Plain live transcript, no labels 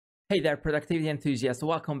Hey there, productivity enthusiasts,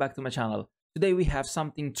 welcome back to my channel. Today we have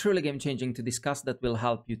something truly game-changing to discuss that will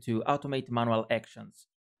help you to automate manual actions,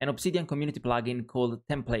 an Obsidian community plugin called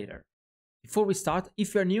Templator. Before we start,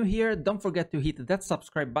 if you're new here, don't forget to hit that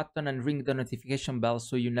subscribe button and ring the notification bell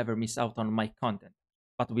so you never miss out on my content.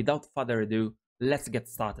 But without further ado, let's get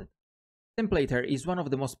started. Templator is one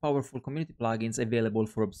of the most powerful community plugins available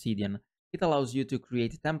for Obsidian. It allows you to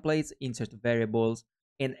create templates, insert variables,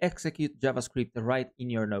 and execute JavaScript right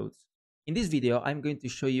in your notes. In this video, I'm going to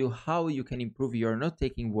show you how you can improve your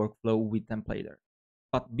note-taking workflow with Templator.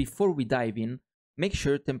 But before we dive in, make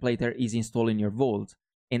sure Templator is installed in your Vault.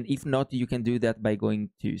 And if not, you can do that by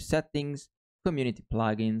going to Settings, Community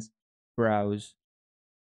Plugins, Browse,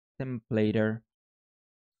 Templator,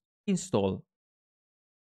 Install,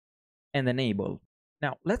 and Enable.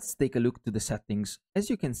 Now, let's take a look to the settings.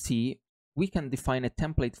 As you can see, we can define a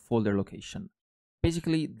template folder location.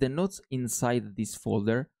 Basically, the notes inside this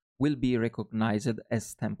folder will be recognized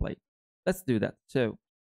as template. Let's do that. So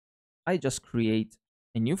I just create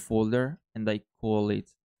a new folder and I call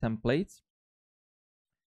it templates.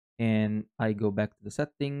 And I go back to the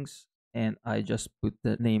settings and I just put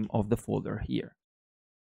the name of the folder here.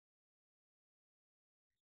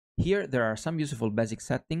 Here, there are some useful basic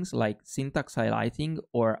settings like syntax highlighting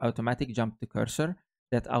or automatic jump to cursor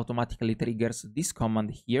that automatically triggers this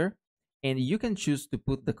command here. And you can choose to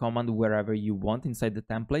put the command wherever you want inside the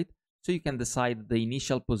template, so you can decide the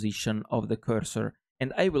initial position of the cursor,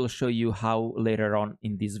 and I will show you how later on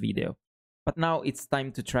in this video. But now it's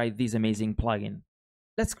time to try this amazing plugin.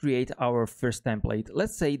 Let's create our first template.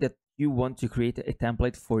 Let's say that you want to create a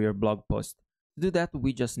template for your blog post. To do that,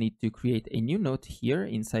 we just need to create a new note here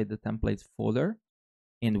inside the templates folder,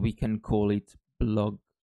 and we can call it blog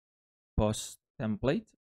post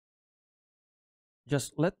template.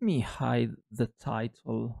 Just let me hide the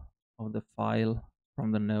title of the file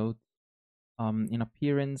from the note. In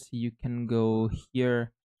appearance, you can go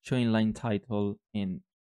here, show inline title, and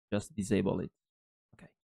just disable it.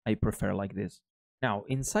 Okay, I prefer like this. Now,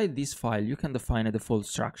 inside this file, you can define a default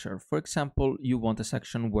structure. For example, you want a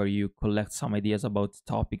section where you collect some ideas about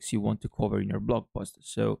topics you want to cover in your blog post.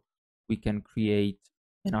 So we can create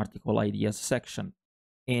an article ideas section.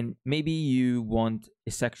 And maybe you want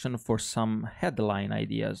a section for some headline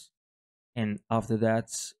ideas. And after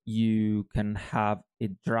that, you can have a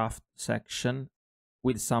draft section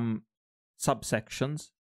with some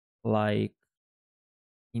subsections like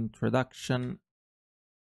introduction,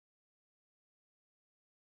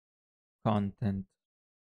 content,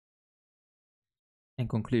 and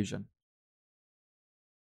conclusion.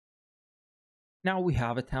 Now we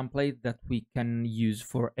have a template that we can use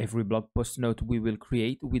for every blog post note we will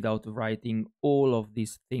create without writing all of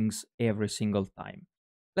these things every single time.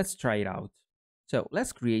 Let's try it out. So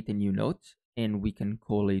let's create a new note and we can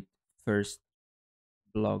call it first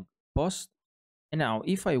blog post. And now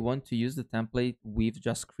if I want to use the template we've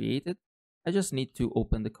just created, I just need to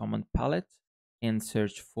open the command palette and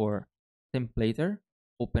search for Templator,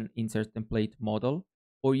 open insert template model,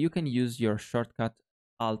 or you can use your shortcut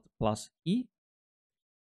Alt+E.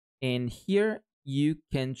 And here you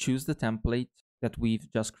can choose the template that we've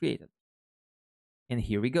just created. And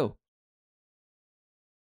here we go.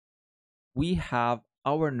 We have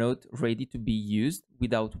our note ready to be used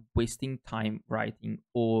without wasting time writing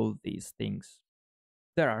all these things.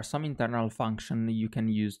 There are some internal functions you can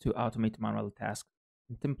use to automate manual tasks.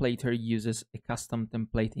 Templator uses a custom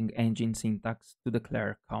templating engine syntax to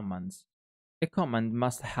declare commands. A command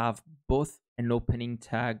must have both an opening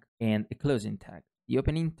tag and a closing tag. The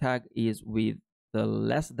opening tag is with the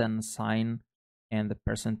less than sign and the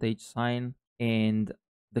percentage sign, and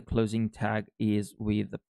the closing tag is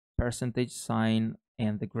with the percentage sign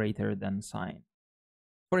and the greater than sign.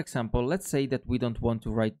 For example, let's say that we don't want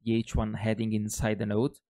to write the H1 heading inside the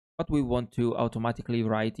note, but we want to automatically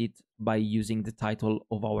write it by using the title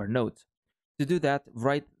of our note. To do that,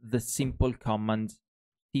 write the simple command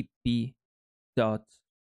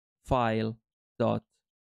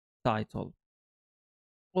tp.file.title.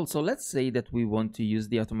 Also, let's say that we want to use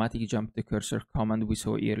the automatic jump to cursor command we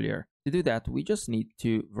saw earlier. To do that, we just need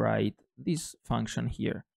to write this function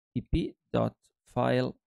here,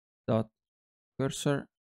 tp.file.cursor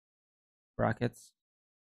brackets.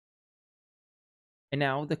 And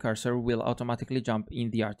now the cursor will automatically jump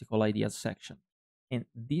in the article ideas section. And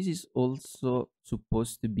this is also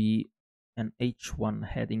supposed to be an H1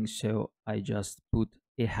 heading, so I just put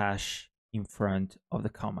a hash in front of the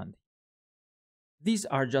command. These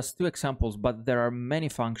are just two examples, but there are many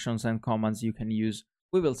functions and commands you can use.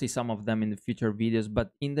 We will see some of them in the future videos,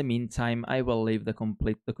 but in the meantime, I will leave the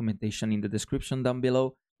complete documentation in the description down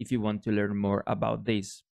below if you want to learn more about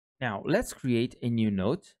this. Now let's create a new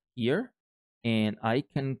note here, and I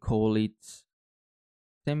can call it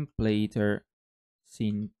templater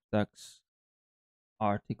syntax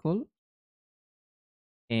article.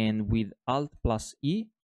 And with Alt plus E,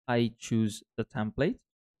 I choose the template.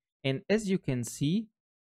 And as you can see,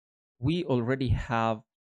 we already have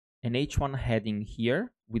an H1 heading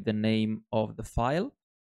here with the name of the file.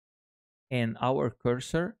 And our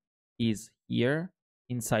cursor is here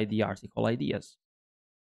inside the article ideas.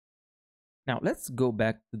 Now let's go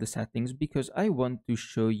back to the settings because I want to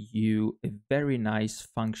show you a very nice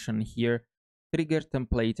function here, trigger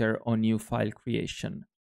templater on new file creation.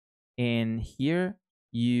 And here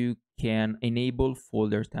you can enable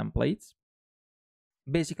folder templates.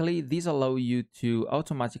 Basically, these allow you to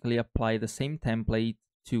automatically apply the same template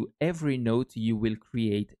to every note you will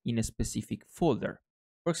create in a specific folder.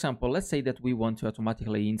 For example, let's say that we want to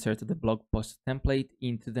automatically insert the blog post template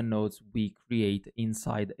into the notes we create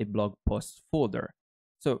inside a blog post folder.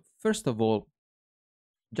 So first of all,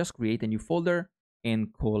 just create a new folder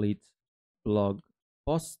and call it blog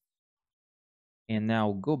post. And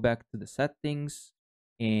now go back to the settings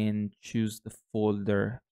and choose the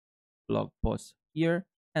folder blog post here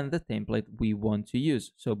and the template we want to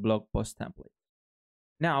use. So blog post template.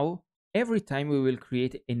 Now, every time we will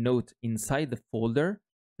create a note inside the folder,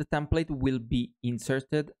 the template will be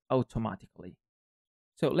inserted automatically.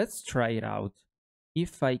 So let's try it out.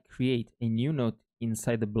 If I create a new note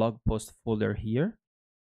inside the blog post folder here,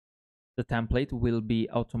 the template will be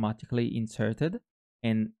automatically inserted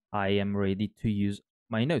and I am ready to use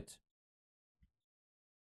my note.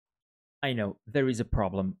 I know there is a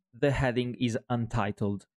problem. The heading is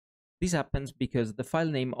untitled. This happens because the file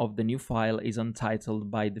name of the new file is untitled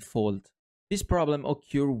by default. This problem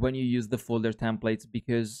occurs when you use the folder templates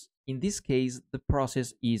because in this case, the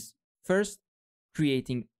process is first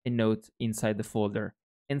creating a note inside the folder,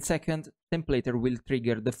 and second, templater will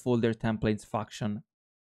trigger the folder templates function.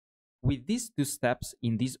 With these two steps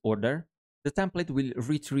in this order, the template will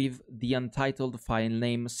retrieve the untitled file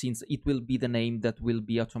name since it will be the name that will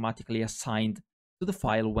be automatically assigned to the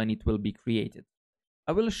file when it will be created.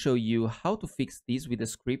 I will show you how to fix this with a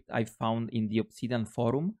script I found in the Obsidian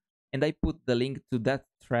forum, and I put the link to that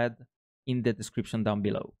thread in the description down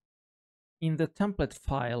below. In the template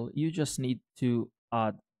file, you just need to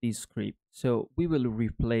add this script. So we will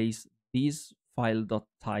replace this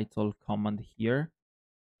file.title command here,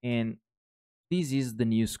 and this is the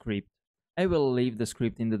new script. I will leave the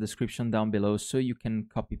script in the description down below so you can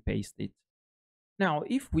copy paste it. Now,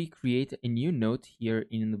 if we create a new note here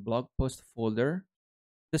in the blog post folder,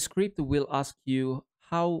 the script will ask you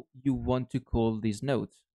how you want to call this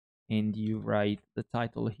note. And you write the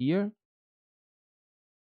title here,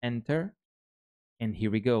 enter, and here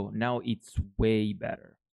we go. Now it's way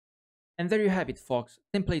better. And there you have it, folks.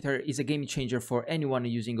 Templater is a game changer for anyone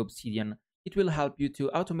using Obsidian. It will help you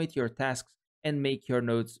to automate your tasks and make your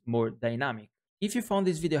notes more dynamic. If you found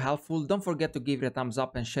this video helpful, don't forget to give it a thumbs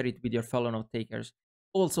up and share it with your fellow note takers.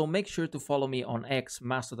 Also, make sure to follow me on X,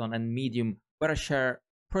 Mastodon, and Medium, where I share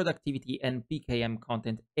productivity and PKM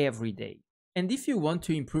content every day. And if you want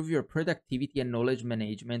to improve your productivity and knowledge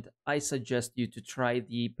management, I suggest you to try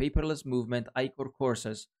the Paperless Movement ICOR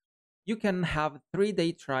courses. You can have a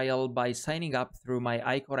 3-day trial by signing up through my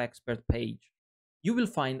ICOR expert page. You will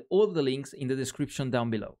find all the links in the description down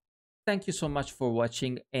below. Thank you so much for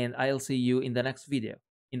watching, and I'll see you in the next video.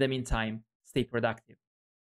 In the meantime, stay productive.